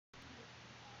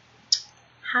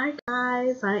Hi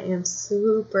guys, I am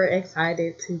super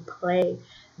excited to play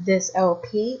this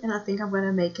LP, and I think I'm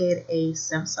gonna make it a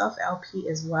SIMS LP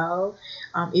as well.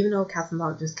 Even though Castle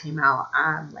Log just came out,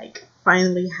 I'm like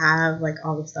finally have like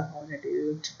all the stuff I want to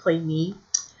do to play me.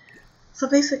 So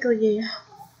basically,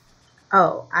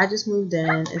 oh, I just moved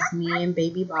in. It's me and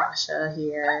baby Boscia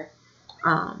here.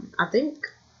 I think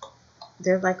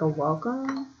there's like a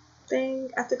welcome thing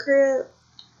at the crib.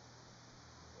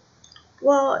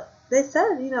 Well, they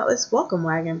said, it's welcome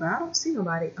wagon, but I don't see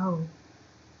nobody. Oh,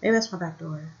 maybe that's my back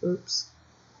door. Oops.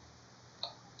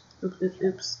 Oops, oops,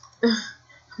 oops. I'm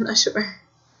not sure.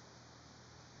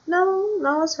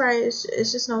 No, it's right.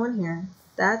 It's just no one here.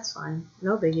 That's fine.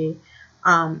 No biggie.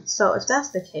 So if that's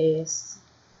the case,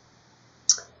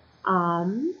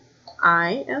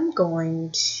 I am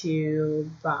going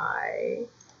to buy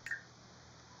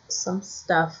some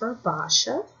stuff for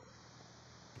Boscia.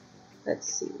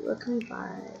 Let's see. What can we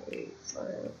buy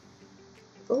for...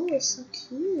 Oh, it's so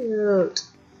cute.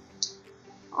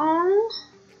 Oh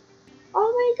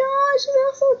my gosh,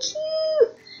 she's so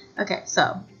cute. Okay,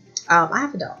 so I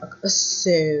have a dog,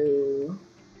 so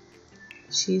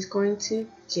she's going to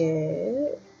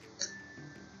get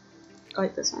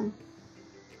like this one.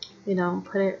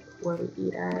 Put it where we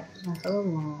eat at. Not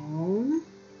alone.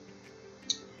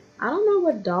 I don't know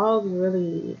what dogs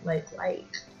really like,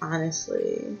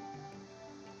 honestly.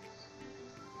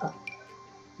 Oh,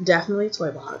 definitely toy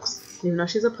box, even though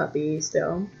she's a puppy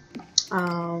still.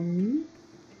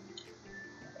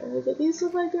 These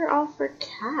look like they're all for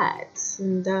cats,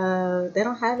 and they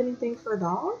don't have anything for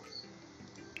dogs.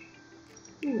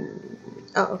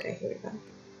 Oh, okay, here we go.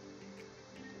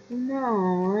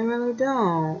 No, I really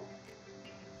don't.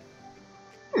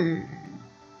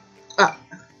 Oh,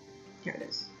 here it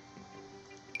is.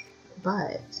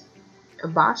 But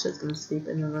Boscia's gonna sleep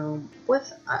in the room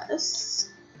with us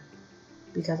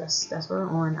because that's what we're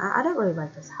on. I don't really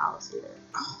like this house either.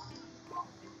 Oh,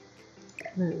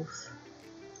 move.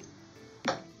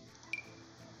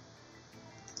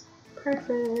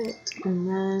 Perfect. And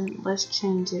then let's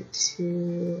change it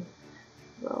to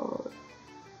road.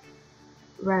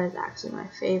 Red is actually my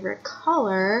favorite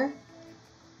color,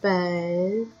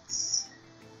 but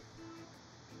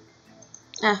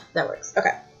that works.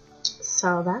 Okay,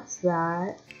 so that's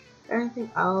that. Anything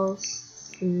else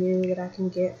new that I can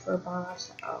get for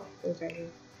Bosch? Oh, it's right here.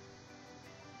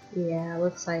 Yeah,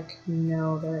 looks like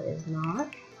no, there is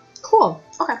not. Cool.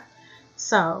 Okay,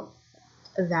 so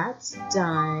that's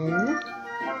done.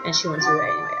 And she wants to do that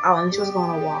anyway. Oh, and she was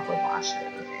going on a walk with Bosch.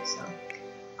 Okay, so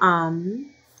how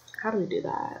do we do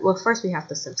that? Well, first we have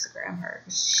to Instagram her.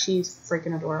 She's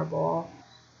freaking adorable.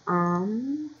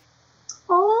 Oh,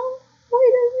 wait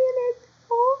a minute.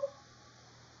 Oh,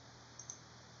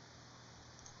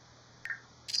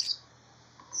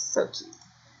 so cute.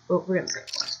 Well, we're gonna say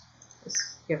it.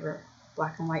 Let's give her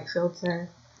black and white filter.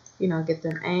 Get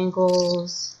them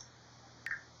angles.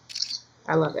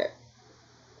 I love it.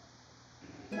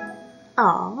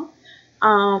 Aw.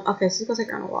 Okay, so let's go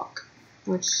take her on a walk.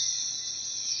 Which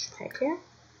heck here?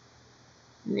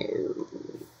 No.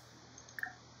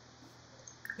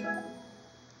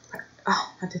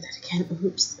 Oh, I did that again.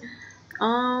 Oops.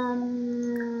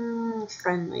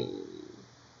 Friendly.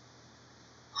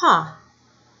 Huh.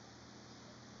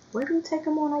 Where do we take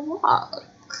him on a walk?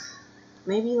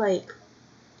 Maybe like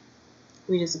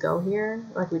we just go here,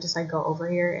 like we just like go over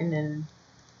here and then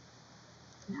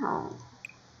no.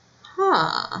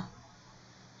 Huh.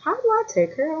 How do I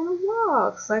take her on a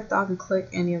walk? Select I can click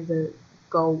any of the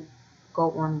go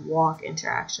on walk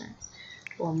interactions.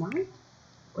 Well,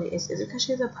 wait, is it because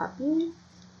she's a puppy?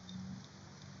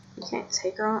 You can't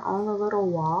take her on a little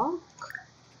walk?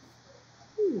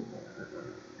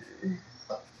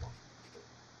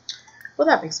 Well,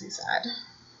 that makes me sad.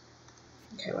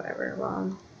 Okay, whatever.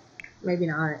 Well, maybe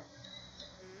not.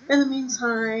 In the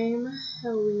meantime,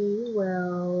 we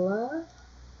will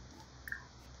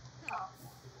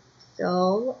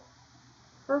fill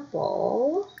her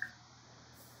bowl.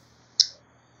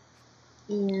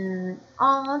 And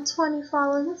 20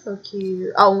 followers, that's so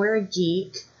cute. Oh, we're a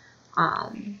geek.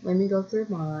 Let me go through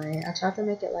mine. I tried to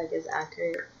make it like as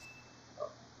accurate.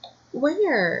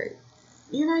 Where?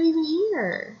 You're not even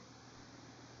here.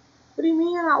 What do you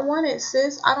mean you're not wanted,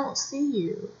 sis? I don't see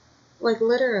you. Like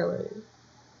literally.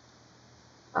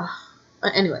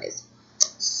 Anyways,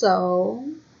 so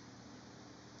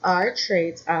our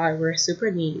traits are we're super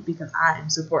neat because I am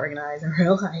super organized in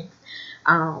real life.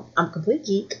 I'm a complete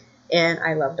geek and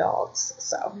I love dogs.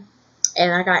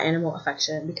 And I got animal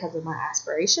affection because of my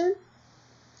aspiration.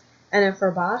 And then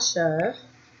for Boscia,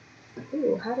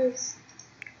 ooh,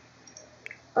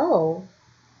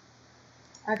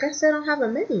 I guess they don't have a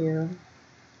menu.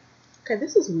 Okay,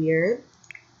 this is weird.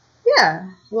 Yeah,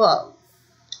 well,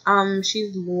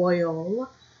 she's loyal.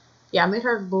 Yeah, I made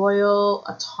her loyal,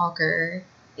 a talker,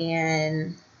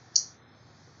 and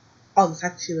oh, the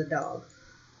fact that she's a dog.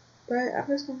 But I'm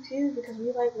just confused because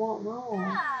we like won't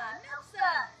know.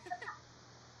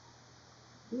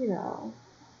 You know,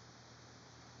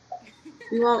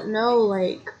 we won't know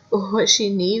like what she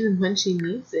needs and when she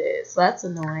needs it. So that's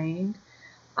annoying.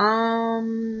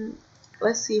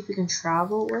 Let's see if we can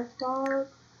travel with dog.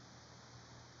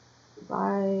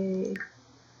 By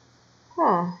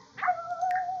huh?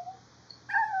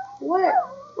 What?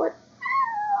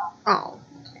 Oh,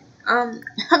 okay.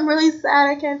 I'm really sad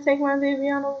I can't take my baby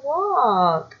on a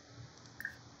walk.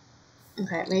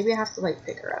 Okay, maybe I have to like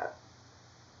pick her up.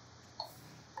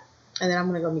 And then I'm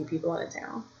gonna go meet people in the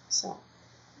town. So,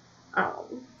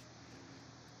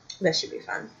 that should be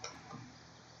fun.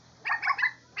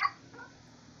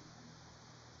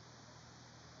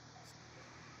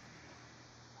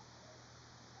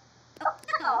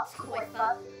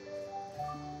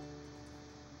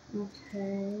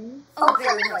 Okay. Oh,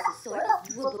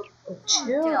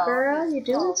 chill, girl. You're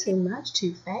doing too much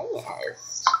too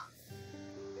fast.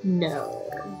 No.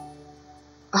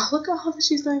 Oh, look at all that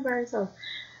she's doing by herself.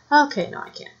 Okay, no, I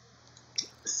can't.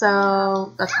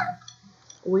 So, that's fine.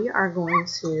 We are going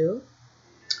to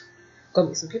go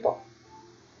meet some people.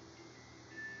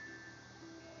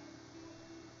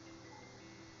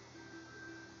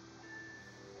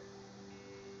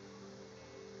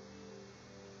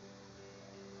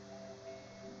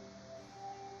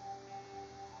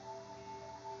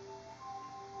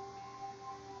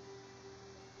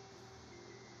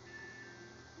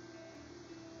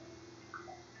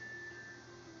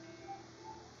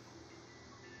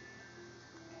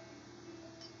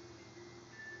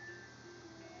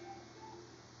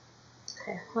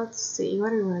 Okay, let's see.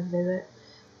 What do we want to visit?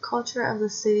 Culture of the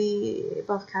city.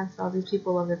 Both cats, all these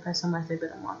people love their place unless they've been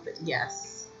unlocked.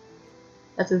 Yes.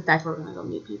 That's in fact where we're going to go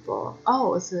meet people.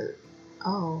 Oh, is it?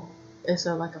 Oh, is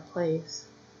there like a place?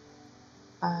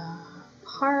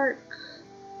 Park.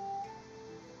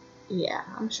 Yeah,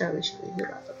 I'm sure we should review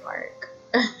about the park.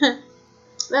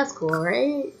 That's cool,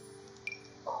 right?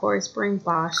 Shaair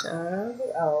Boscia.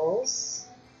 Who else?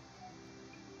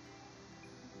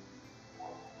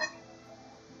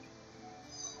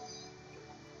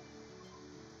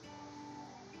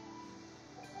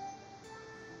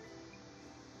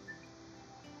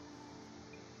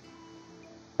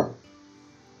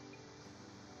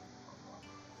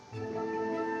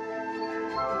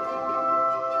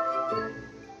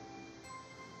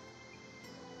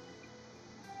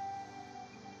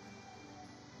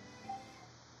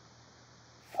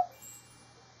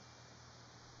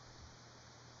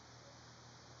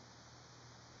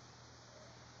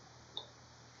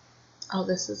 Oh,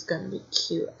 this is gonna be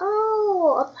cute.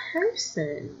 Oh, a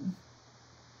person.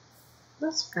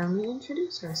 Let's firmly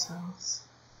introduce ourselves.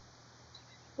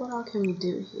 What all can we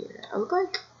do here? I look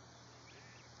like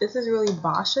this is really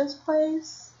Boscia's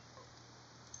place.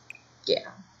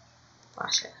 Yeah,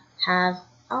 Boscia.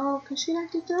 Oh, can she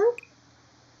not get through?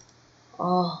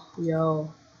 Oh,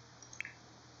 yo.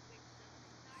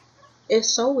 It's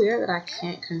so weird that I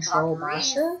can't control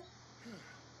Boscia.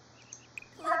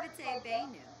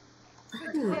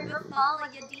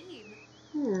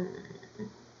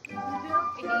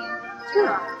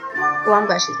 Well, I'm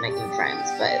glad she's making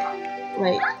friends, but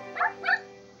like,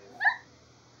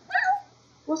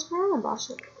 what's wrong,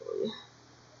 Boscia?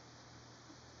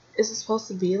 Is it supposed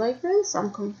to be like this?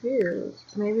 I'm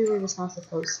confused. Maybe we're just not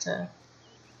supposed to,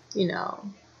 you know,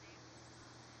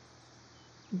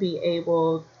 be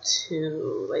able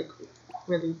to like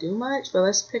really do much. But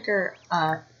let's pick her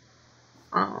up.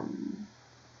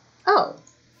 Oh,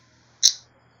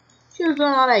 she was doing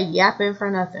all that yapping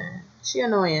for nothing. She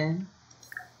annoying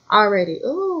already.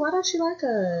 Ooh, why don't she like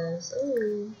us?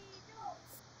 Ooh.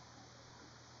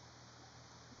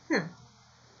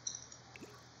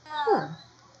 Huh.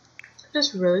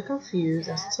 Just really confused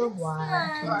as to why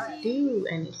I can't do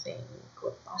anything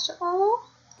with Boscia. Oh.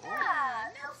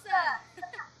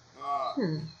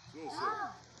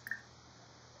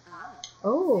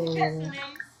 Oh.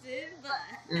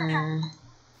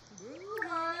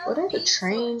 What are the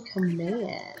train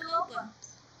commands?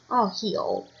 Oh,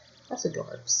 heal. That's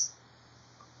adorbs.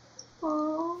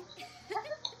 Oh.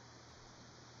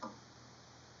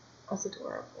 That's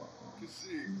adorable.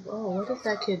 Oh, what is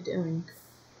that kid doing?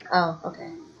 Oh,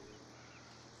 okay.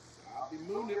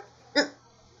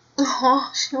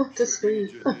 Oh, she went to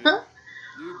sleep.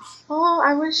 Oh,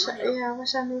 I wish I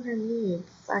knew her needs.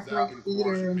 I could like feed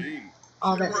her and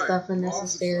all that stuff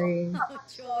unnecessary.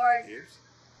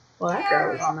 Well, that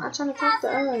girl was not trying to talk to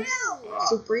us.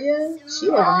 Supriya,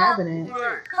 she wasn't having it.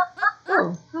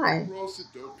 Oh, hi.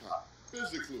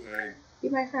 You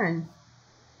my friend.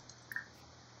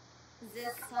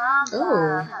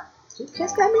 Oh, you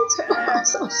pissed at me too? I'm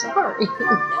so sorry.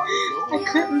 I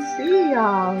couldn't see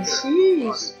y'all.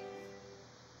 Sheesh.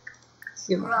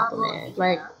 Give him a compliment.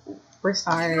 Like, we're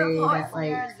sorry that,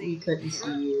 like, we couldn't see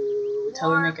you. We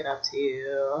totally make it up to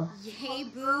you.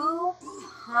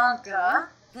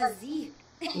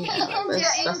 Yeah,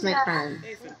 let's make friends.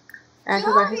 Ask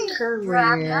about his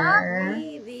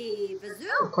career.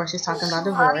 Of course, she's talking about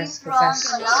divorce, because that's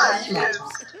smart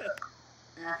talk.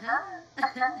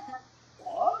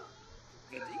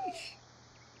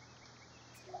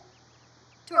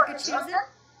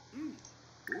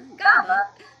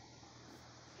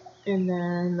 And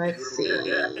then, let's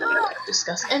see.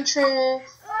 Discuss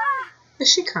interests. Is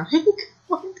she crying?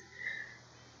 What?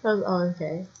 Oh,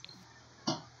 okay.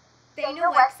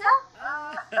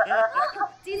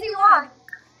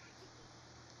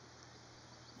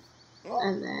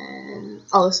 And then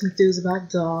all this enthused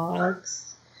about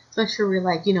dogs. So make sure we're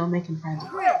like, you know, making friends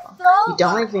with them. You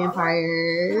don't like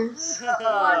vampires.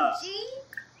 What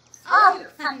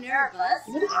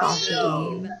is Boscia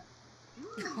doing?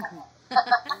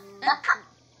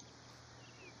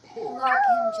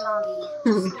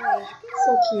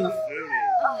 So cute.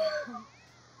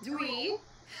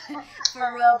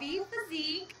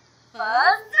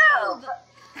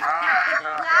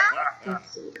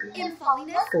 Let's see.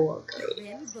 4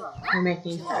 grades. We're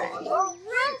making friends.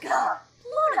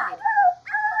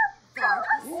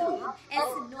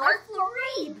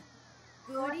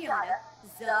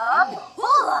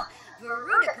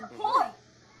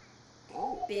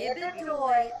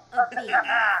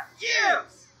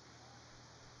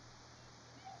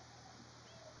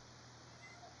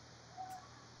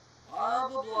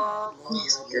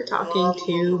 You're talking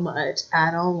too much.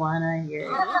 I don't wanna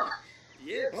hear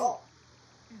it.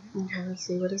 Okay, let's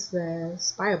see. What is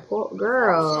this? Buy a port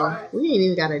girl. We ain't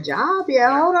even got a job yet.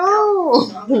 Hold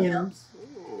on.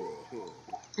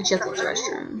 And she has to go to the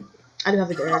restroom. I do have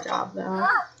to get her a job though.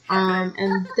 And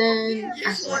then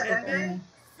after that,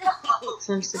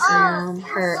 Instagram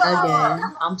her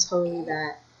again. I'm totally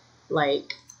that.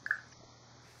 Like,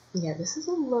 yeah, this is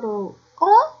a little.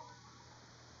 Oh,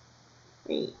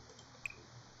 wait.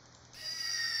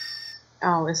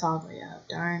 Oh, it's all the way up.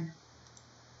 Darn.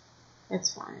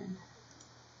 It's fine.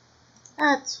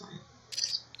 That's fine.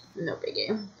 No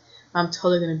biggie. I'm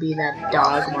totally gonna be that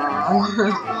dog mom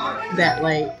that,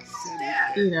 like,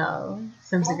 you know,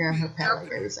 sends the girl her pet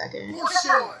like every second.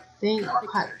 Thank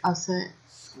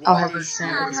I'll have to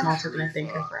send a small token of thank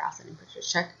her for outstanding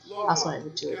pictures. Check. Also, I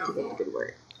would do it. Keep up the good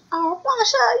work. Oh,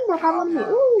 Boscia, you more problem than me.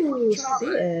 Ooh,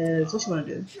 sis. What you wanna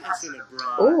do?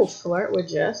 Ooh, flirt with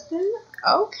Justin?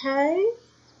 Okay.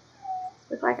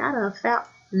 Looks like I done found.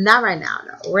 Not right now,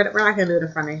 no. We're not gonna do it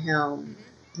in front of him.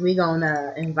 We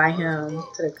gonna invite him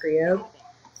to the crib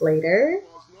later.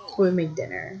 We make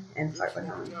dinner and flirt with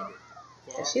him.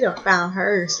 Cause she done found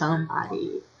her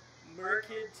somebody.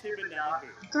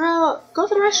 Girl, go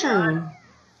to the restroom.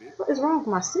 What is wrong with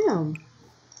my sim?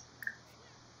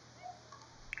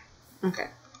 Okay.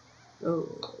 Oh,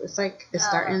 it's like it's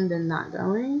starting then not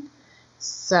going.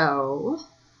 So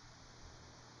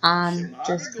I'm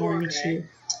just going to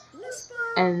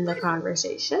end the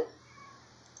conversation.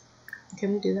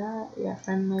 Can we do that? Yeah,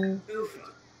 friendly.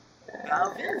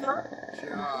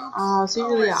 Oh, it's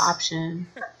usually an option.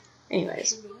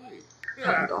 Anyways, I'm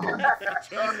gonna go home.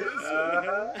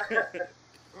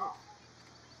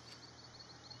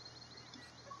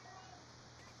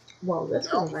 Whoa, this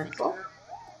was eventful.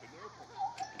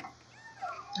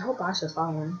 I hope Boscia's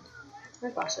following.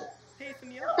 Where's Boscia?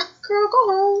 Girl, go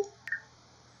home.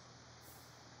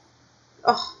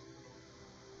 Oh.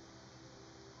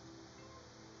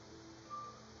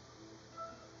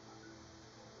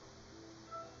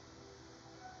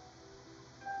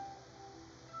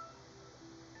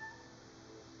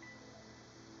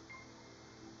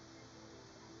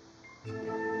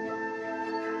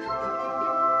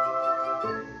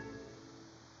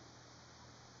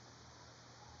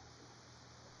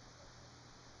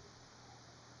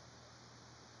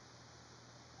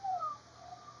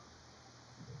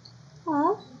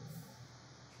 Aw.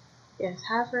 Yes,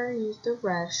 have her use the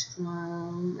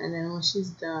restroom, and then when she's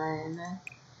done,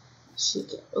 she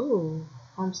can. Ooh,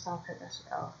 home style her that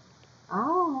shit off.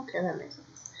 Oh, okay, that makes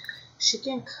sense. She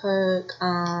can cook.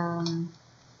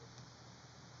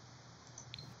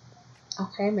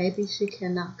 Okay, maybe she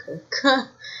cannot cook.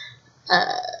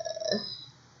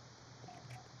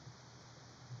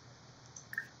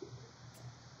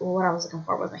 what I was looking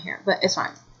for wasn't here, but it's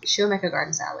fine. She'll make a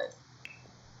garden salad.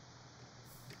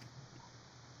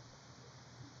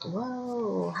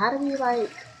 Whoa, how do we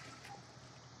like?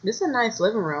 This is a nice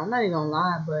living room. I'm not even gonna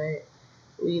lie, but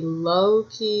we low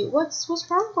key. What's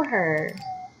wrong with her?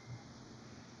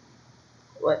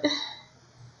 What?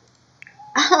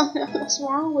 I don't know what's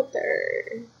wrong with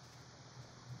her.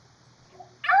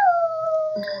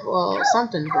 Well,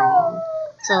 something's wrong.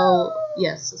 So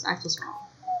yes, it's actually wrong.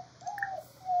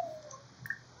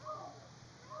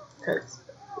 Because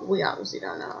we obviously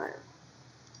don't know it.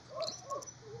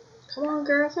 Come on,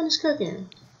 girl, finish cooking.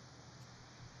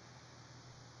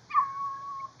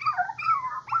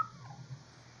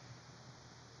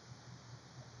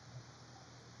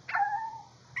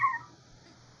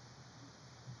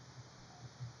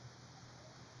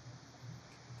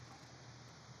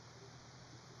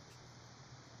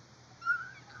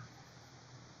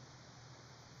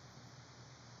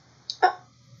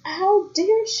 How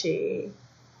dare she?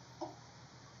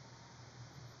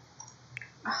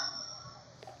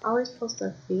 Always supposed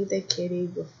to feed the kitty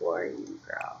before you,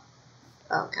 girl.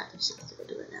 Oh, Captain, she has to go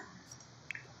do it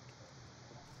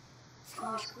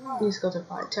now. You just go to the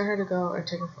park. Tell her to go or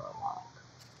take her for a walk.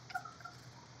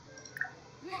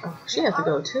 Oh, she has to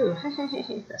go too.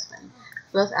 That's funny.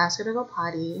 Let's ask her to go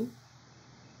potty.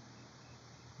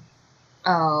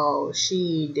 Oh,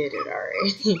 she did it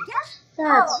already.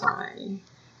 That's fine.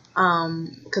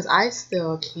 Because I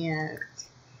still can't,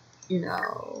 you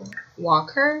know,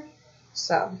 walk her.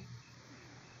 So.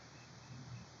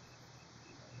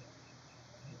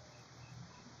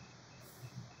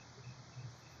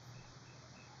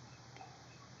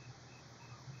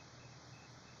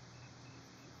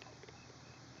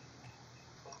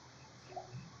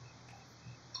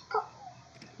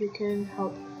 You can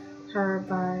help her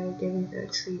by giving her a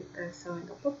treat or filling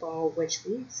up a bowl, which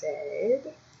we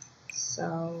did.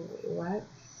 So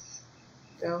let's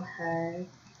go ahead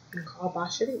and call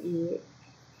Boscia to eat.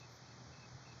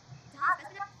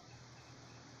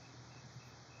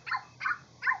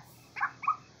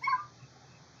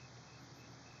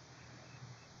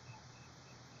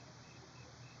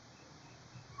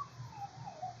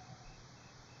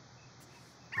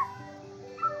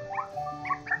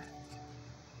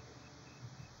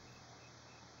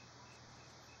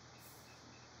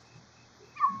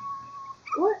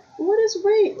 What is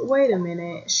wait a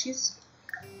minute. She's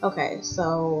okay,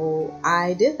 so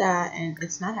I did that and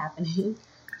it's not happening.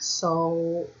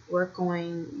 So we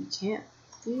can't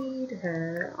feed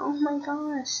her. Oh my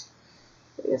gosh.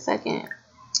 Wait a second.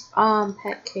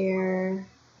 Pet care.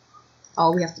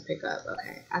 Oh, we have to pick up.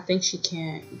 Okay. I think she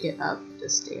can't get up the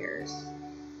stairs.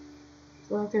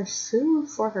 Well, there's food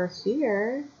for her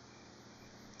here.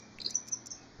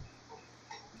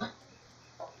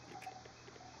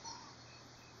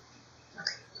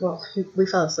 Well, we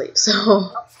fell asleep, so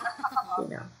you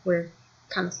know we're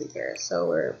kind of sleep here. So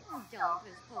we're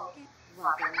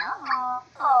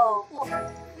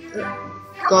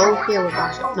go here with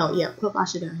Boscia. No, yeah, put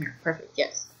Boscia down here. Perfect.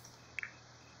 Yes.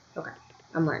 Okay,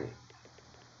 I'm learning.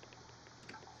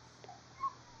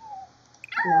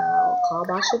 Now call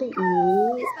Boscia to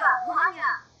eat.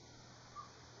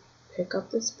 Pick up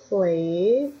this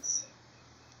plate.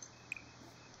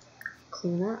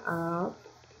 Clean her up.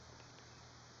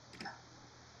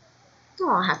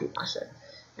 Oh, happy Boscia.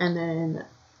 And then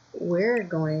we're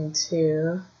going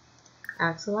to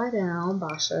ask to lie down,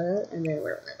 Boscia, and then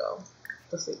we're gonna go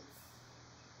to sleep.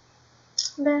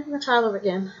 And then I'm gonna try all over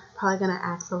again. Probably gonna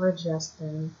ask over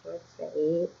Justin for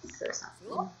dates or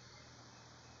something.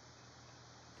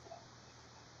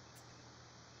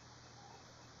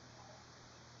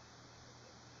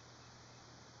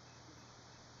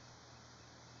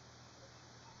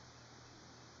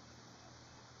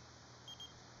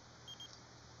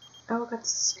 Oh, I got to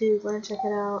scoop. Wanna check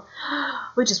it out?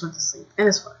 We just went to sleep, and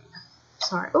it's fine.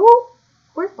 Sorry. Oh,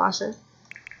 where's Boscia?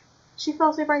 She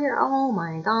fell asleep right here. Oh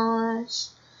my gosh.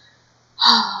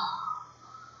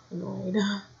 Annoyed.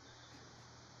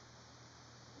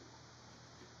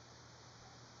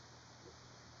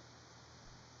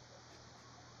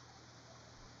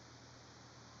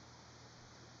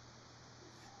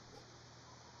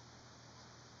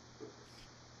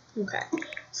 Okay,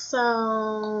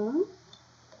 so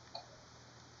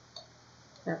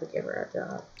I have to give her a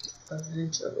job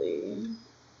eventually.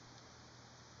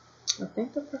 I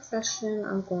think the profession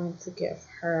I'm going to give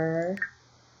her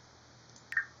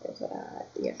is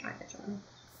yeah, find a job.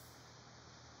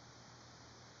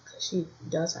 Cause she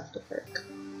does have to work.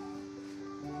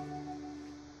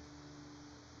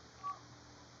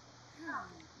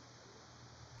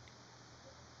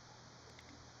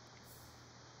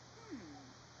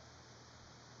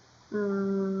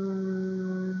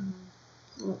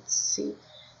 Let's see.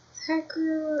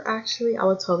 Hacker, actually, I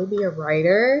would totally be a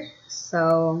writer.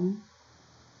 So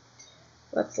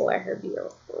let's let her be a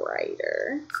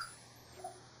writer.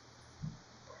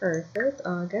 Perfect.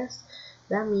 I guess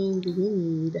that means we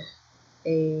need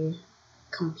a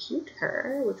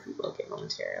computer, which we will get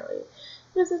momentarily.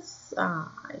 Because it's,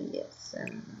 yes,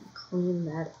 and clean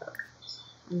that up.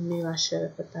 I knew I should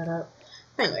have put that up.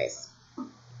 Anyways,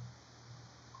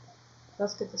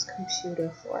 let's get this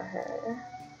computer for her.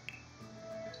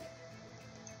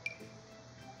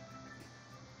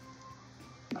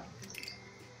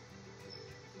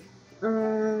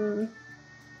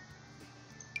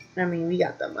 I mean, we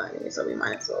got the money, so we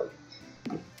might as well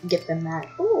get them that.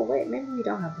 Oh, wait, maybe we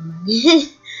don't have the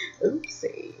money.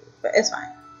 Oopsie. But it's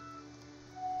fine.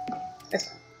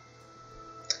 It's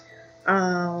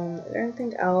fine. Is there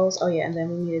anything else? Oh, yeah, and then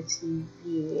we need a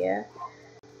TV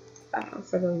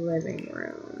for the living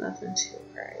room. Nothing too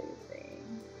crazy.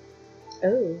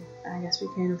 Oh, I guess we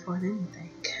can't afford anything.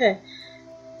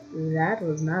 That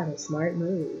was not a smart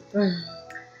move.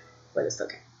 But it's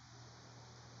okay.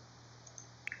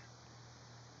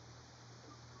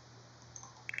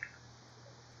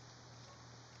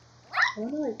 I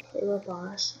want to like play with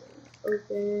Bosch.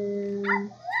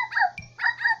 Open.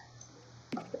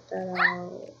 Put that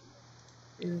out.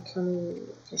 And can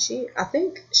she? I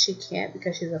think she can't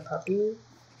because she's a puppy.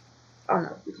 Oh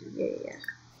no, we can. Yeah.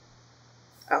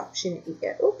 Oh, she didn't eat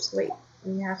yet. Oops, wait.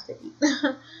 We have to eat.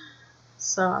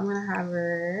 So I'm gonna have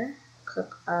her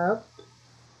cook up.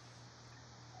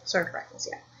 Serve breakfast,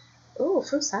 yeah. Oh,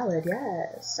 fruit salad,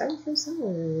 yes. Serve fruit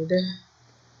salad.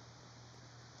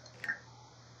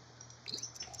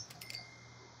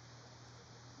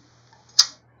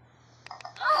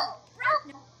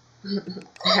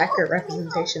 Accurate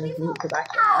representation of meat because I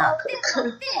cannot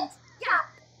cook.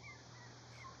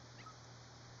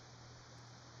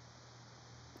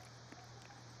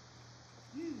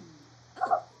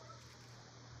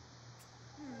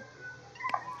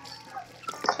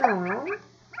 Aww.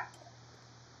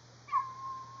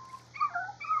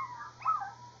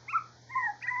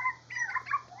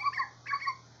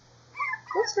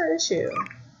 What's her issue?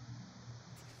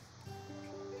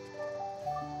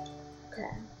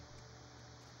 Okay.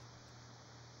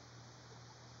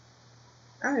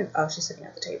 Oh, she's sitting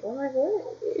at the table. I'm like, where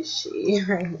is she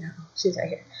right now? She's right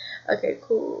here. Okay,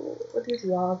 cool. What these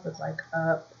walls look like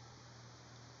up.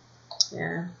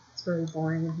 Yeah, it's really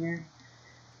boring in here.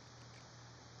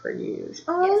 Per usual.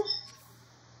 Oh,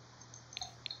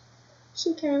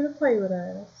 she came to play with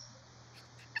us.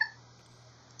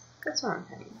 What's wrong,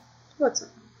 honey? What's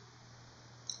wrong?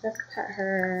 Let's pet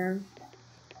her.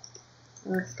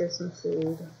 Let's get some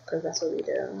food, because that's what we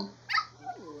do.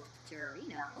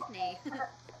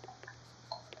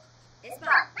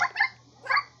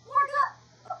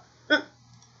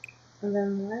 And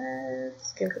then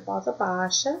let's give the ball to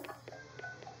Boscia.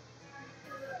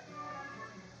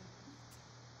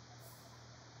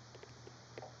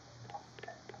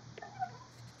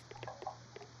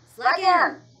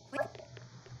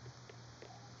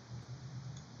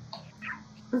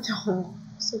 Oh,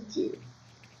 so cute.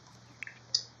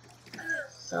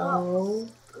 So,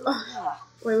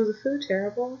 wait, was the food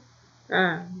terrible?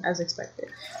 As expected.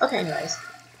 Okay, anyways,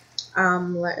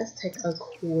 let us take a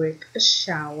quick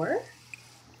shower.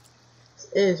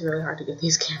 It is really hard to get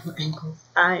these camera angles.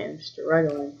 I am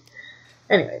struggling.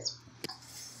 Anyways,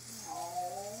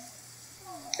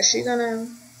 is she gonna?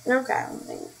 Okay, I'm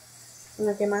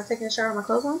gonna get my taking a shower, my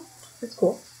clothes on. It's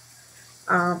cool.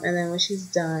 And then when she's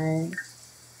done,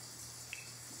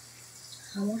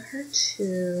 I want her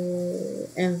to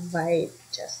invite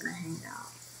Justin to hang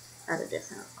out at a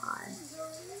different line.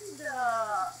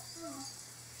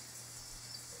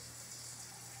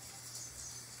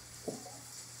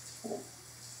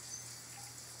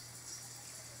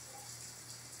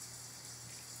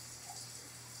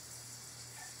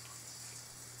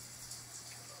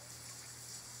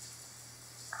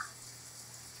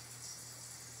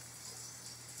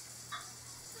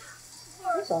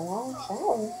 It's a long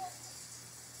shower.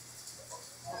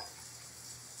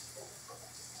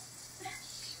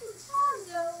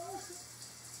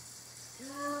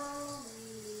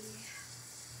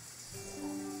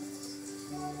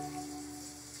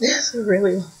 That's a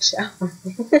really long shower.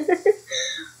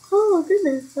 Oh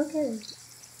goodness, okay.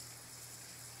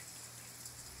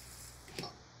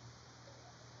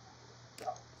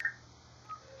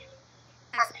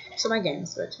 So my game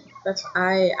is switching. That's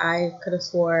I could have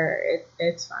swore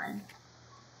it's fine.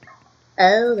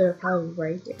 Oh, they're probably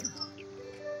right here.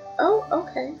 Oh,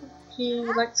 okay. He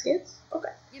likes kids?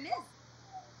 Okay.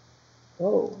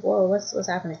 Whoa, whoa, what's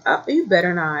happening? Oh, you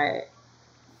better not.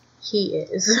 He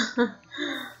is.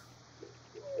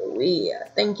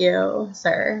 Thank you,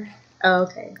 sir. Oh,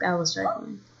 okay, that was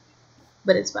striking.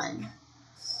 But it's fine.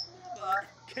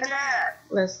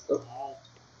 Let's. Oh,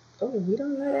 he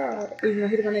don't know that. Even though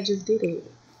he's the one that just did it.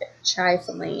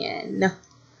 Trifling.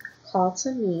 Call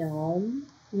to meal.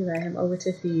 You let him over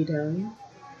to feed him.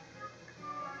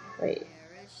 Wait.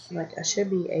 Like, I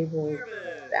should be able.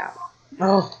 That.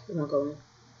 Oh, I'm not going.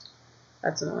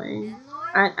 That's annoying.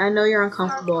 I know you're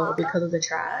uncomfortable because of the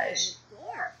trash.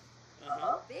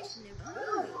 Oh.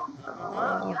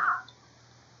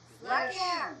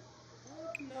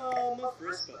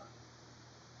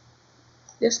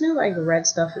 This new like red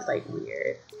stuff is like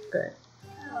weird. Good.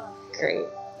 Great.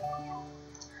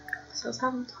 So let's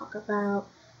have him talk about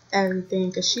everything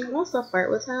because she wants to flirt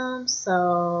with him.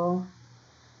 So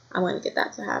I want to get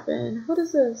that to happen. What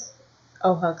is this?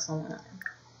 Oh, hug someone.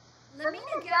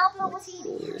 Let's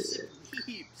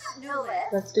see.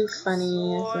 Let's do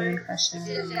funny as an impression.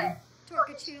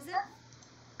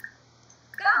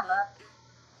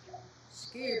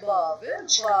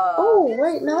 Oh,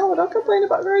 wait, no, don't complain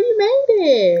about girl, you made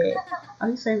it. Oh,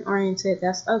 you fame oriented,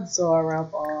 that's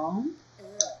adorable.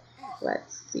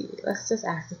 Let's see, let's just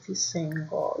ask if he's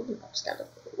single. You know, just gotta,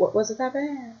 what was it that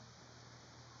bad?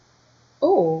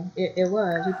 Oh, it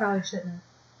was. You probably shouldn't have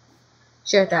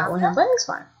shared that with him, but it's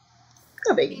fine.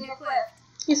 No biggie.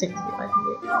 He seems to be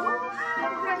liking it.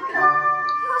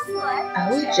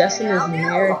 Oh, Justin is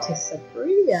married to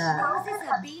Sabria.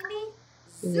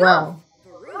 Well,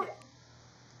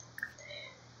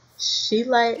 she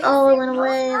like, oh, it went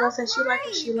away. I said she liked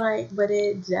what she liked, but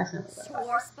it definitely went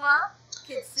away.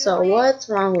 So what's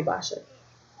wrong with Boscia?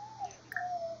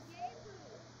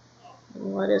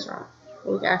 What is wrong?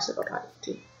 We can actually go potty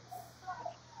too.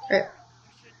 Right.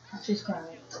 She's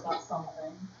crying about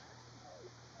something.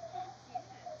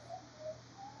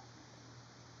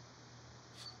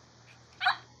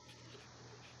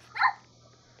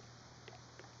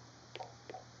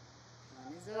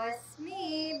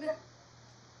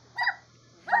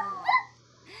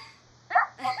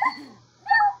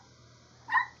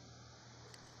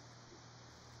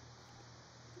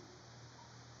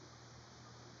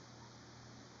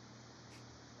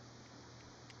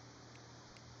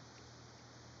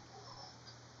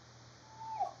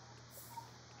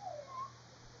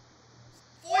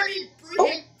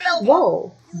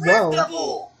 Oh,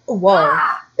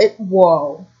 whoa,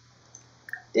 whoa.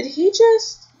 Did he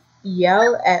just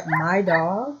yell at my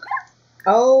dog?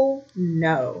 Oh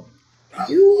no.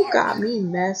 You got me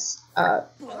messed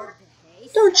up.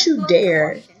 Don't you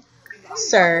dare,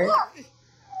 sir.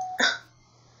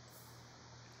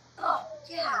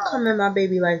 Come at my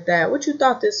baby like that. What you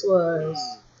thought this was?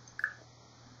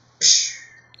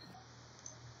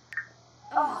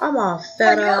 I'm all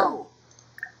fed up.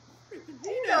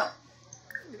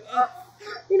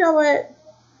 You know what?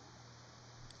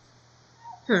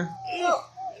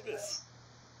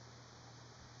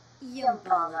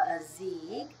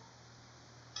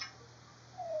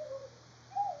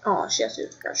 Oh, she has to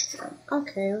use the restroom.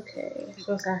 Okay.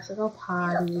 So it's actually go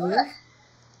potty.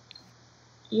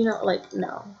 You know, like,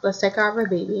 no. Let's take care of our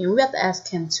baby. And we have to ask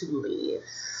him to leave.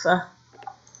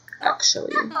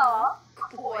 Actually.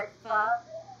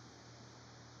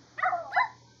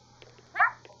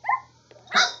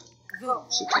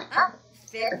 She can't come.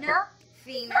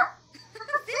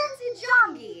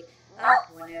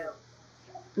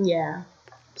 Yeah.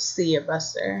 See ya,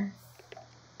 Buster.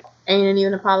 Ain't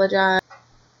even apologize.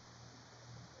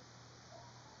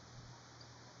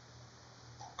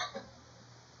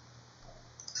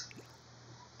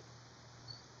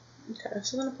 Okay,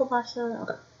 she's gonna put Boscia.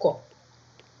 Okay, cool.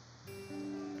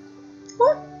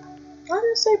 What? I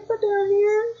didn't say put down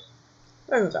here.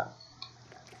 There we go.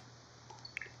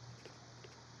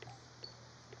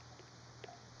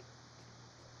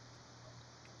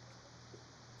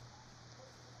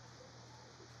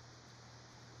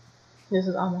 This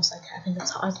is almost like having a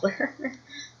toddler.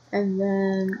 And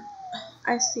then,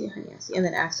 I see, honey, I see. And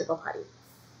then ask to go potty.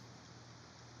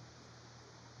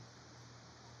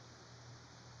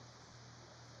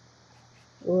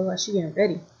 Oh, she getting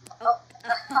ready.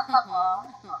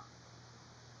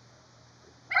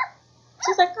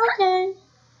 She's like, okay.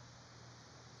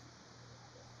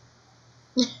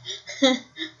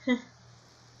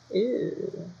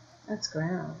 Ew, that's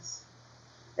gross.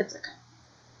 It's okay.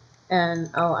 And,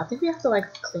 oh, I think we have to,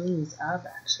 like, clean these up,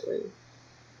 actually.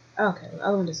 Okay, the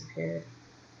other one disappeared.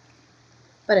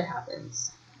 But it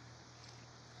happens.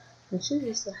 And she's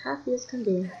just the happiest can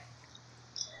be.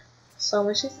 So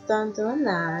when she's done doing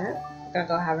that, we're gonna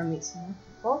go have her meet some more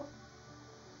people.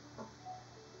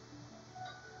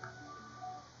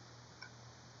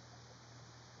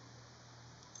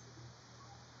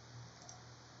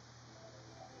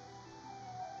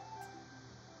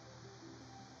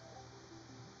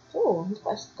 Oh,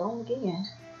 let's go again.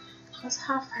 Let's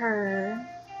have her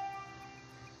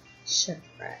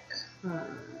shipwreck.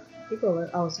 People live.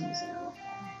 Oh, it's a museum.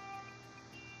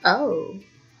 Oh,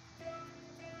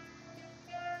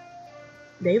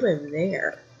 they live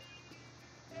there.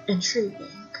 Intriguing.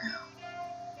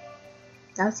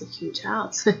 That's a huge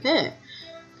house. Okay,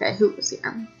 who was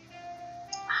here?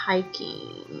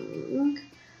 Hiking.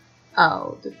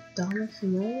 Oh, the Dome of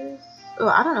Familiars? Oh,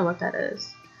 I don't know what that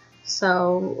is.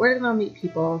 So we're gonna meet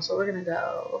people. So we're gonna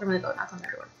go knock on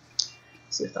their door.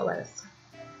 See if they'll let us.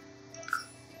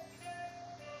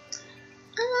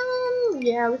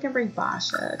 Yeah, we can bring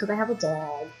Boscia because I have a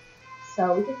dog.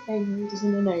 So we can say he's just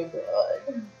in the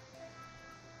neighborhood.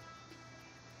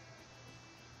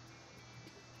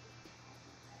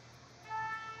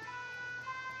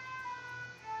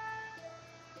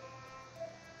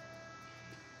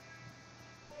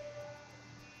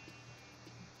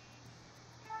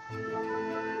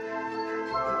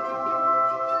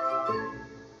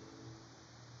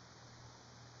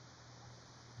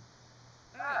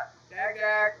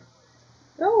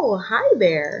 Oh, hi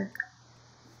there.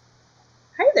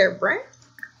 Hi there, Brent.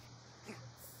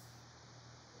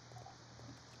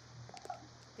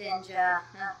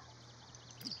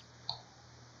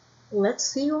 Let's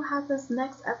see what happens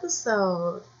next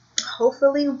episode.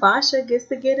 Hopefully, Boscia gets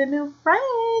to get a new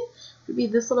friend. Maybe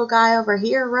this little guy over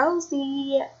here,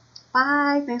 Rosie.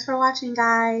 Bye. Thanks for watching,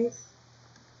 guys.